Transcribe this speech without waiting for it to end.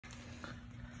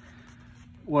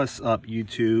What's up,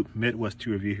 YouTube? Midwest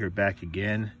 2 Review here, back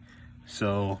again.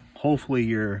 So hopefully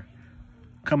you're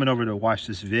coming over to watch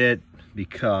this vid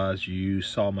because you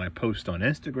saw my post on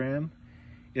Instagram.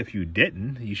 If you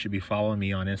didn't, you should be following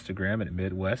me on Instagram at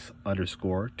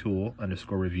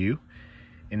Midwest_Tool_Review.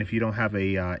 And if you don't have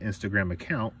a Instagram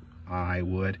account, I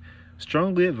would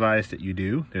strongly advise that you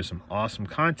do. There's some awesome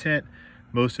content.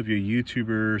 Most of your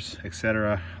YouTubers,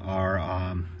 etc., are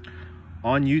on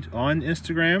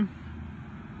Instagram,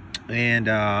 and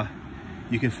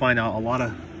you can find out a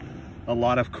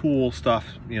lot of cool stuff.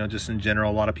 You know, just in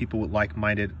general, a lot of people with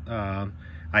like-minded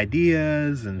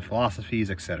ideas and philosophies,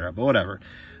 etc. But whatever.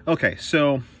 Okay,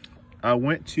 so I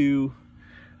went to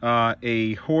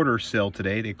a hoarder sale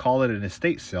today. They call it an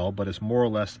estate sale, but it's more or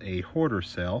less a hoarder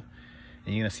sale.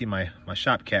 And you're gonna see my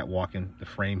shop cat walking the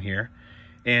frame here.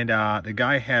 And the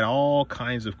guy had all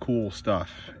kinds of cool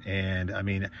stuff. And I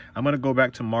mean, I'm gonna go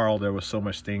back tomorrow. There was so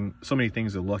many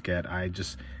things to look at. I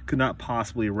just could not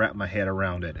possibly wrap my head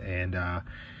around it. And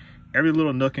every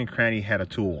little nook and cranny had a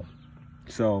tool.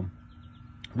 So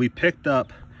we picked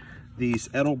up these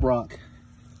Edelbrock,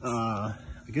 I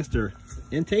guess they're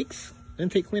intake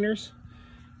cleaners.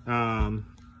 And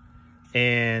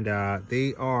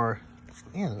they are,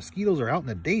 man, the mosquitoes are out in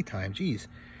the daytime, geez.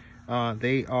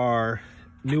 They are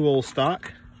new old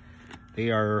stock.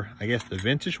 They are, I guess, the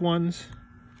vintage ones.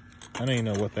 I don't even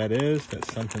know what that is.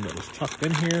 That's something that was tucked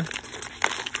in here.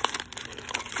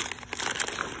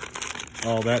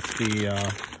 Oh, that's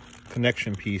the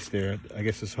connection piece there. I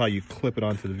guess this is how you clip it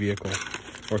onto the vehicle,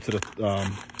 or to the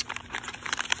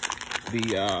what do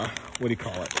you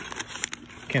call it?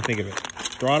 Can't think of it.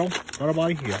 Throttle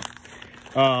body? Yeah.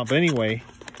 But anyway,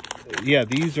 yeah,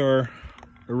 these are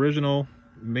original,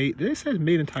 made, this says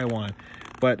made in Taiwan,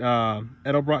 but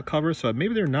Edelbrock covers, so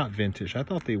maybe they're not vintage. I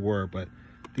thought they were, but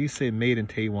these say made in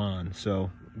Taiwan,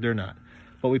 so they're not.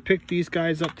 But we picked these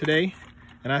guys up today,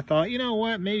 and I thought, you know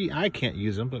what, maybe I can't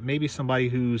use them, but maybe somebody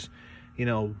who's, you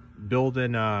know,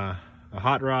 building a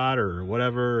hot rod or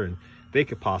whatever, and they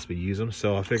could possibly use them.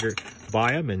 So I figured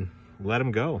buy them and let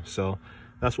them go. So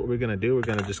that's what we're gonna do. We're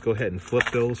gonna just go ahead and flip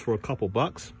those for a couple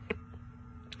bucks.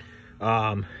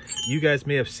 You guys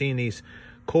may have seen these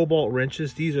Cobalt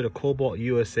wrenches. These are the Cobalt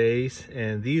USAs,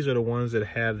 and these are the ones that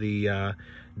have the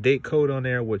date code on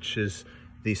there, which is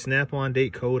the snap-on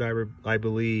date code, I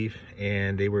believe,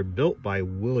 and they were built by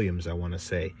Williams, I want to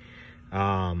say.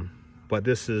 But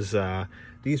this is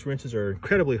these wrenches are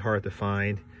incredibly hard to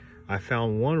find. I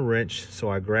found one wrench, so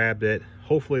I grabbed it.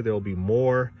 Hopefully there will be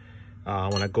more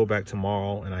when I go back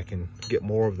tomorrow, and I can get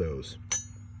more of those.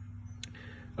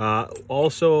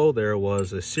 Also, there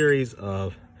was a series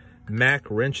of Mac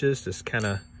wrenches, just kind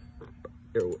of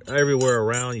everywhere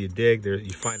around you dig there,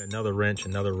 you find another wrench.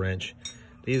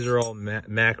 These are all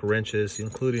Mac wrenches,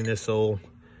 including this old,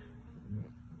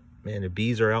 man, the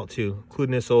bees are out too,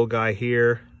 including this old guy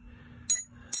here.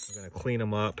 I'm gonna clean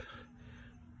them up.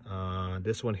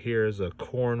 This one here is a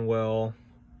Cornwell.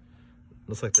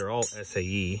 Looks like they're all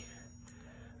SAE.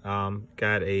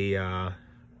 Got a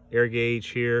air gauge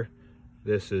here.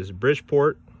 This is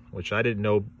Bridgeport, which I didn't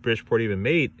know Bridgeport even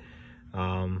made,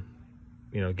 you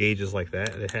know, gauges like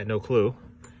that. I had no clue.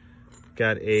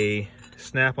 Got a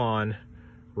snap-on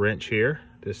wrench here.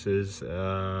 This is,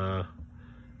 God,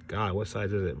 what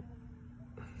size is it?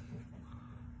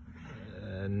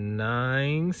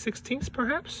 9/16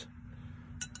 perhaps.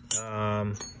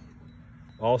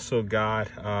 Also got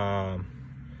a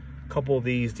couple of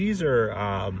these. These are,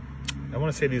 I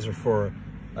want to say these are for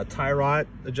tie rod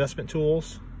adjustment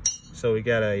tools. So we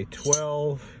got a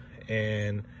 12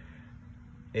 and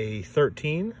a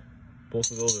 13.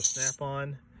 Both of those are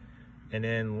snap-on. And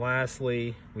then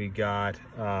lastly, we got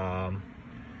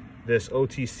this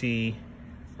OTC,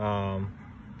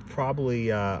 probably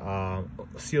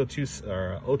CO2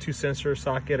 or O2 sensor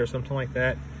socket or something like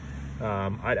that.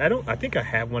 I think I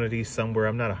have one of these somewhere.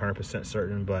 I'm not 100%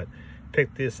 certain, but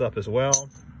picked this up as well.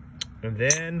 And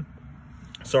then,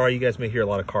 sorry, you guys may hear a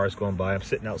lot of cars going by. I'm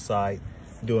sitting outside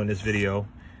doing this video.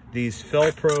 These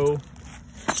Felpro,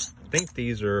 I think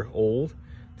these are old.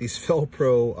 These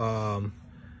Felpro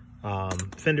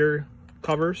fender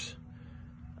covers.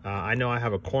 I know I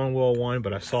have a Cornwell one,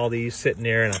 but I saw these sitting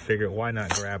there and I figured why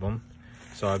not grab them.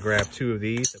 So I grabbed two of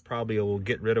these. I probably will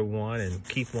get rid of one and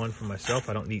keep one for myself.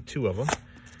 I don't need two of them,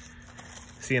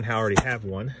 seeing how I already have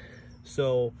one.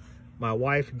 So my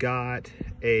wife got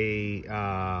a,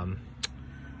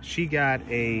 she got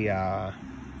a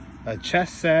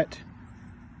chess set,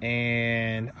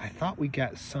 and I thought we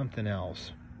got something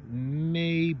else.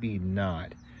 Maybe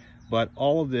not. But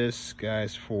all of this,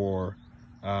 guys, for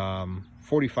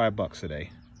 45 bucks today.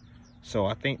 So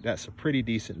I think that's a pretty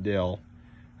decent deal.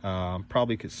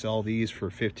 Probably could sell these for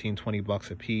 15-20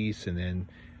 bucks a piece, and then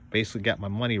basically got my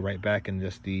money right back in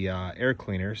just the air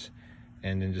cleaners,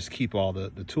 and then just keep all the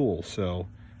tools. So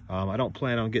I don't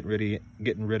plan on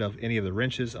getting rid of any of the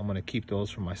wrenches. I'm going to keep those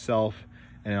for myself,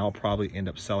 and I'll probably end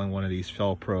up selling one of these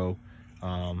Fel-Pro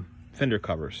fender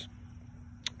covers.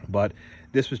 But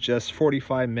this was just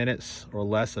 45 minutes or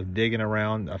less of digging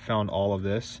around. I found all of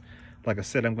this. Like I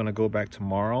said, I'm going to go back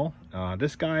tomorrow.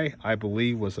 This guy, I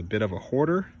believe, was a bit of a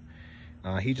hoarder.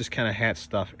 He just kind of had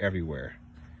stuff everywhere.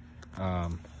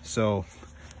 So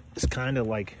it's kind of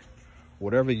like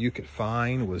whatever you could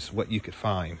find was what you could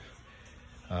find.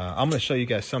 I'm going to show you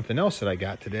guys something else that I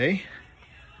got today.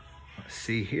 Let's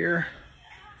see here.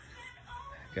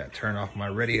 Got to turn off my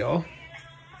radio.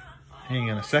 Hang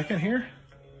on a second here.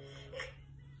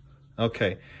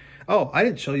 Okay. Oh, I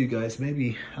didn't show you guys.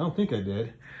 Maybe, I don't think I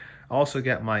did. I also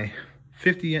got my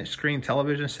 50-inch screen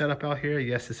television set up out here.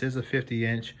 Yes, this is a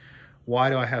 50-inch. Why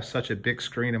do I have such a big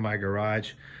screen in my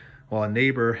garage? Well, a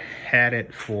neighbor had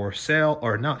it for sale,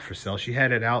 or not for sale. She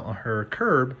had it out on her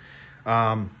curb,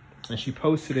 and she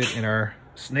posted it in our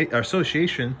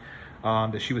association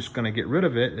that she was going to get rid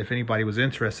of it. If anybody was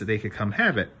interested, they could come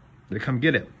have it. They come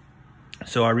get it.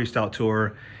 So I reached out to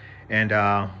her, and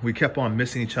we kept on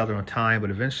missing each other on time, but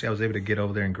eventually I was able to get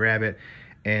over there and grab it.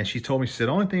 And she told me, she said,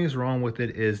 the only thing that's wrong with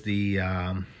it is the,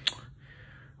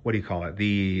 what do you call it?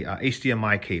 The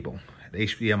HDMI cable, the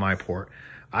HDMI port.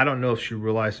 I don't know if she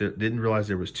realized it, didn't realize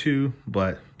there was two,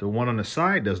 but the one on the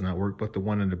side does not work, but the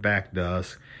one in the back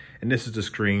does. And this is the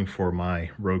screen for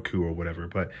my Roku or whatever,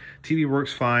 but TV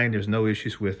works fine. There's no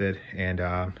issues with it. And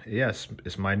yes,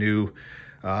 it's my new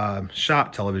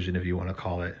shop television, if you want to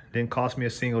call it. Didn't cost me a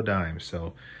single dime,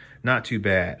 so not too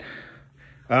bad.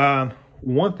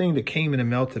 One thing that came in the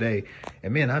mail today,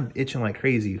 and man, I'm itching like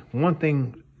crazy. One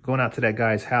thing going out to that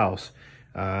guy's house,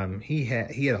 he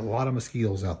had a lot of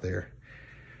mosquitoes out there.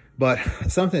 But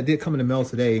something that did come in the mail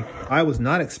today, I was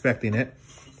not expecting it.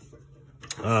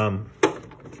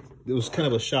 It was kind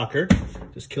of a shocker.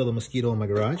 Just killed a mosquito in my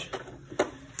garage.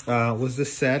 Was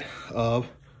this set of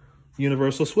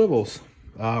universal swivels.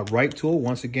 Wright Tool,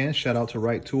 once again, shout out to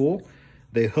Wright Tool.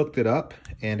 They hooked it up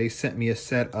and they sent me a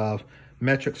set of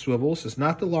metric swivels. It's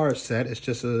not the large set. It's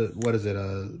just a, what is it,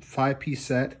 a 5-piece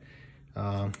set.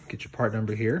 Get your part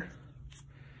number here.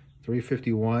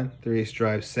 351, 3/8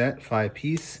 drive set,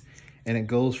 5-piece. And it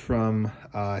goes from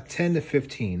 10 to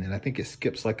 15. And I think it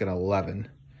skips like an 11.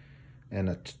 And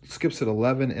it skips at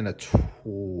 11 and a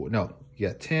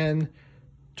 10,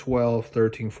 12,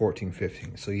 13, 14,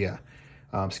 15. So yeah,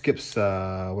 skips,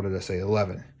 what did I say,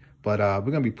 11. But we're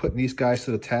going to be putting these guys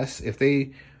to the test. If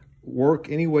they work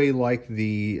anyway like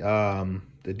the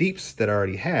deeps that I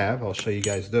already have, I'll show you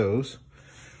guys those.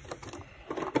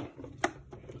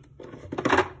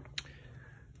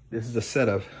 This is a set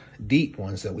of deep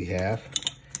ones that we have.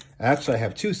 Actually, I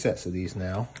have two sets of these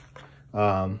now.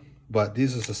 But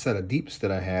this is a set of deeps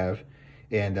that I have,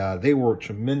 and they work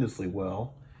tremendously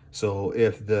well. So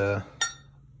if the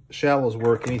shallows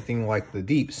work anything like the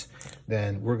deeps,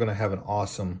 then we're gonna have an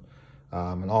awesome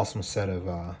set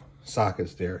of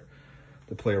sockets there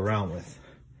to play around with.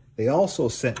 They also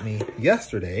sent me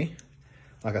yesterday,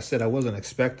 like I said, I wasn't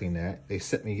expecting that. They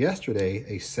sent me yesterday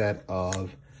a set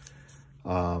of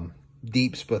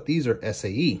deeps, but these are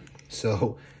SAE.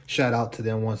 So shout out to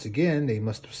them once again. They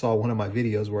must have saw one of my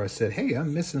videos where I said, hey, I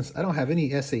don't have any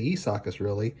SAE sockets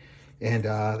really. And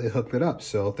they hooked it up.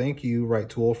 So thank you, Wright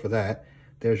Tool, for that.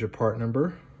 There's your part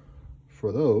number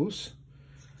for those.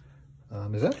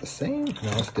 Is that the same?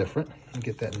 No, it's different. Let me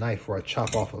get that knife where I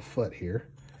chop off a foot here.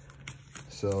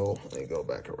 So let me go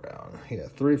back around. Yeah,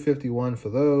 351 for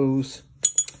those.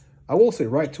 I will say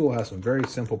Wright Tool has some very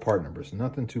simple part numbers.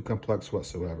 Nothing too complex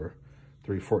whatsoever.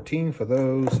 314 for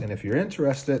those. And if you're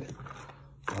interested,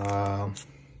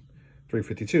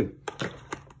 352.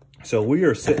 So we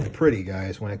are sitting pretty,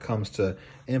 guys, when it comes to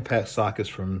impact sockets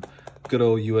from good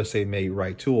old USA made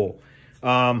Wright Tool.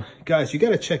 Guys, you got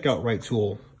to check out Wright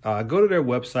Tool. Go to their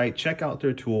website, check out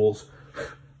their tools.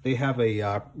 They have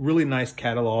a really nice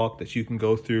catalog that you can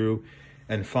go through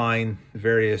and find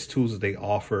various tools that they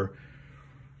offer.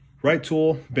 Wright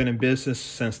Tool, been in business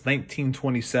since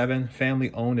 1927,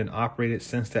 family owned and operated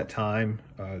since that time.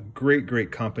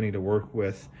 Great company to work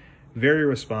with, very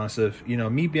responsive. You know,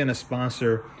 me being a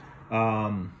sponsor,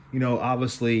 you know,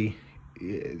 obviously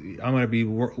I'm going to be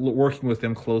working with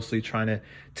them closely, trying to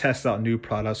test out new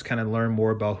products, kind of learn more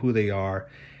about who they are.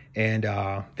 And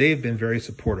they've been very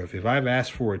supportive. If I've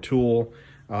asked for a tool,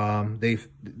 they've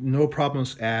no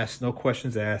problems asked, no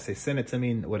questions asked. They send it to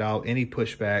me without any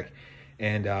pushback.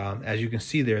 And as you can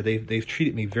see there, they've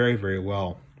treated me very, very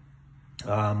well.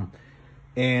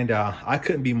 I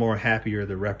couldn't be more happier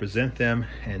to represent them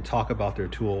and talk about their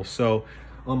tools. So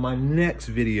on my next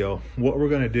video, what we're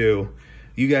gonna do,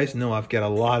 you guys know I've got a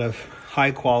lot of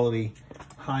high quality,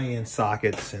 high-end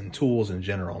sockets and tools in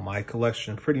general. My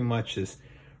collection pretty much is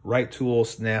Wright Tool,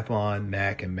 Snap-on,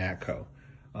 Mac, and Matco.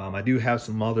 I do have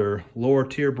some other lower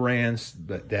tier brands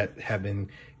that have been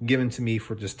given to me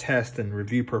for just test and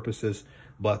review purposes,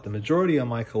 but the majority of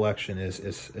my collection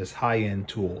is high-end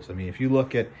tools. I mean, if you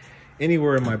look at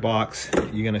anywhere in my box,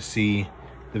 you're gonna see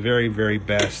the very, very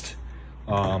best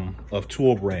of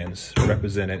tool brands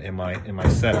represented in my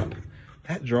setup.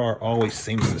 That drawer always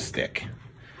seems to stick.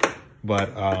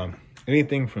 But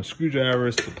anything from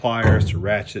screwdrivers to pliers to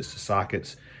ratchets to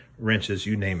sockets, wrenches,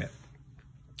 you name it.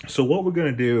 So what we're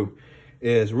gonna do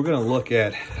is we're gonna look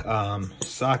at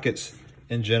sockets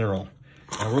in general.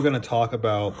 And we're gonna talk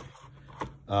about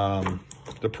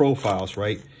the profiles,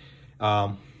 right?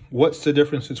 What's the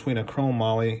difference between a chrome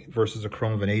moly versus a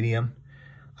chrome vanadium?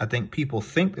 I think people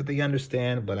think that they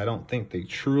understand, but I don't think they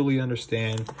truly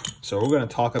understand. So we're gonna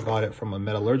talk about it from a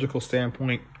metallurgical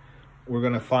standpoint. We're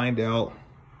gonna find out,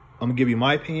 I'm gonna give you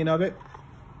my opinion of it.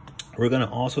 We're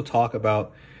gonna also talk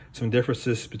about some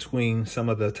differences between some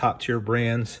of the top tier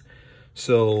brands.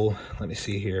 So let me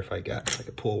see here if I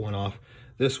could pull one off.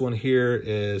 This one here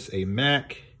is a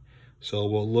Mac. So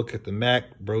we'll look at the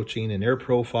Mac broaching and their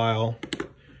profile.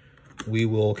 We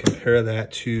will compare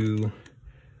that to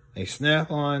a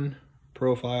Snap-on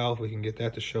profile, if we can get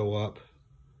that to show up.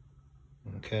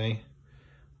 Okay,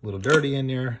 a little dirty in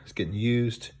there, it's getting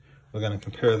used. We're gonna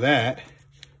compare that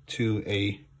to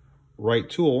a Wright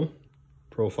Tool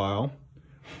profile.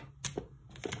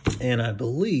 And I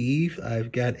believe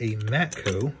I've got a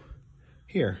Matco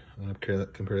here. I'm gonna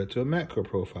compare that to a Matco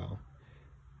profile,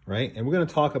 right? And we're gonna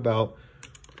talk about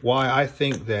why I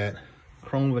think that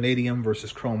chrome vanadium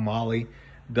versus chrome moly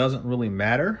doesn't really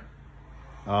matter.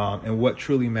 And what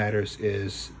truly matters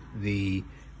is the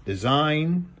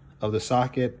design of the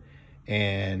socket.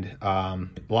 And a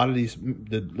lot of these,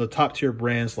 the top tier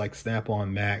brands like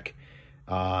Snap-on, Mac,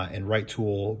 and Wright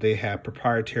Tool, they have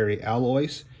proprietary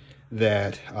alloys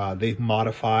that they've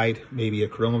modified, maybe a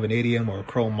chrome vanadium or a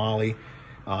chrome moly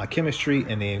chemistry,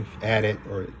 and they've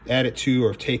added to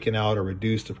or taken out or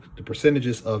reduced the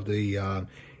percentages of the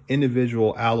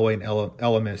individual alloy and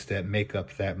elements that make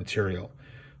up that material.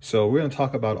 So we're going to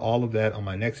talk about all of that on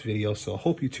my next video. So I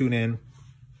hope you tune in.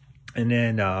 And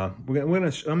then I'm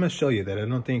going to show you that I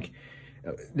don't think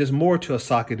there's more to a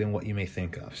socket than what you may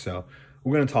think of. So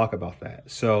we're going to talk about that.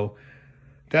 So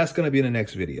that's going to be in the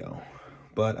next video.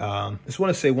 But just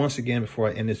want to say once again before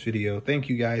I end this video, thank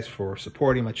you guys for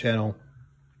supporting my channel.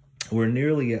 We're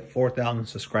nearly at 4,000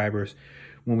 subscribers.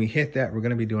 When we hit that, we're going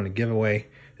to be doing a giveaway.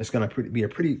 It's going to be a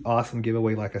pretty awesome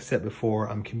giveaway. Like I said before,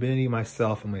 I'm committing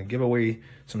myself. I'm going to give away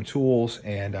some tools,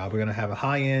 and we're going to have a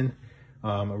high-end,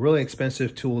 a really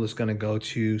expensive tool that's going to go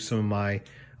to some of my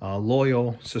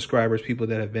loyal subscribers, people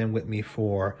that have been with me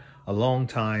for a long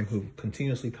time, who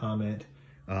continuously comment.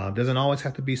 Doesn't always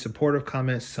have to be supportive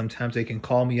comments. Sometimes they can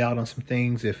call me out on some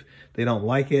things if they don't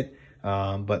like it,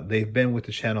 but they've been with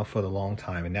the channel for the long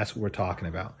time, and that's what we're talking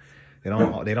about. They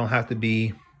don't have to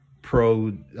be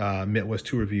pro Midwest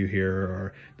Tool Review here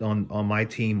or on my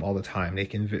team all the time. They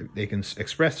can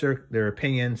express their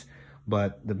opinions,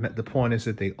 but the point is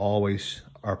that they always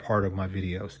are part of my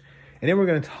videos. And then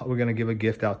we're gonna give a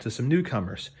gift out to some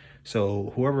newcomers.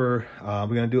 So whoever we're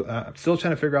gonna do, I'm still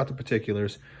trying to figure out the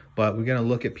particulars, but we're gonna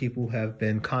look at people who have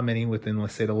been commenting within,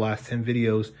 let's say, the last 10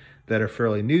 videos that are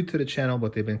fairly new to the channel,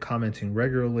 but they've been commenting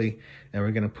regularly, and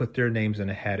we're gonna put their names in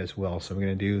a hat as well. So we're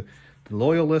gonna do the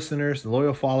loyal listeners, the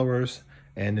loyal followers,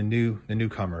 and the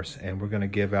newcomers, and we're going to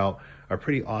give out a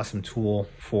pretty awesome tool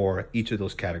for each of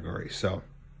those categories. So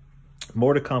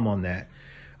more to come on that.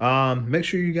 Make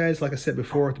sure you guys, like I said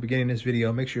before at the beginning of this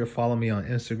video, make sure you follow me on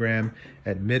Instagram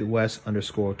at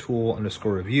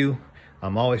Midwest_tool_review.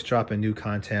 I'm always dropping new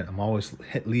content. I'm always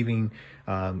leaving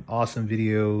awesome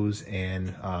videos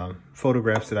and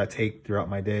photographs that I take throughout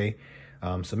my day.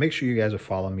 So make sure you guys are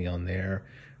following me on there.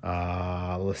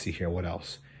 Let's see here, what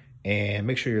else? And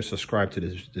make sure you're subscribed to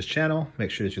this channel. Make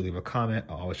sure that you leave a comment.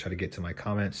 I always try to get to my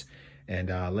comments, and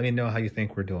let me know how you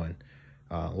think we're doing.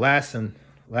 Last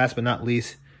but not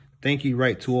least, thank you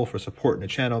Wright Tool for supporting the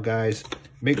channel, guys.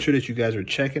 Make sure that you guys are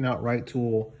checking out Wright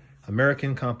Tool,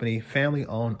 American company, family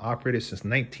owned, operated since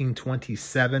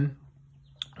 1927.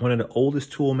 One of the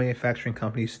oldest tool manufacturing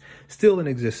companies still in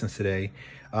existence today.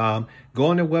 Go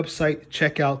on their website,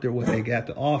 check out what they got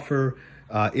to offer.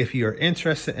 If you're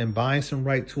interested in buying some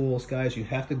Wright tools, guys, you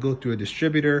have to go through a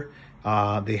distributor.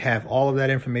 They have all of that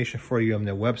information for you on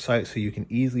their website, so you can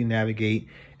easily navigate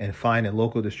and find a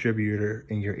local distributor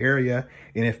in your area.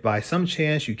 And if by some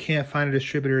chance you can't find a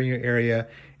distributor in your area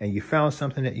and you found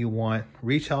something that you want,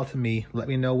 reach out to me, let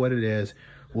me know what it is.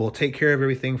 We'll take care of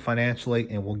everything financially,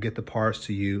 and we'll get the parts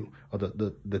to you, or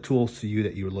the tools to you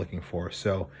that you were looking for.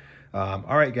 So, all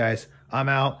right, guys, I'm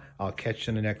out. I'll catch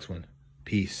you in the next one.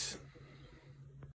 Peace.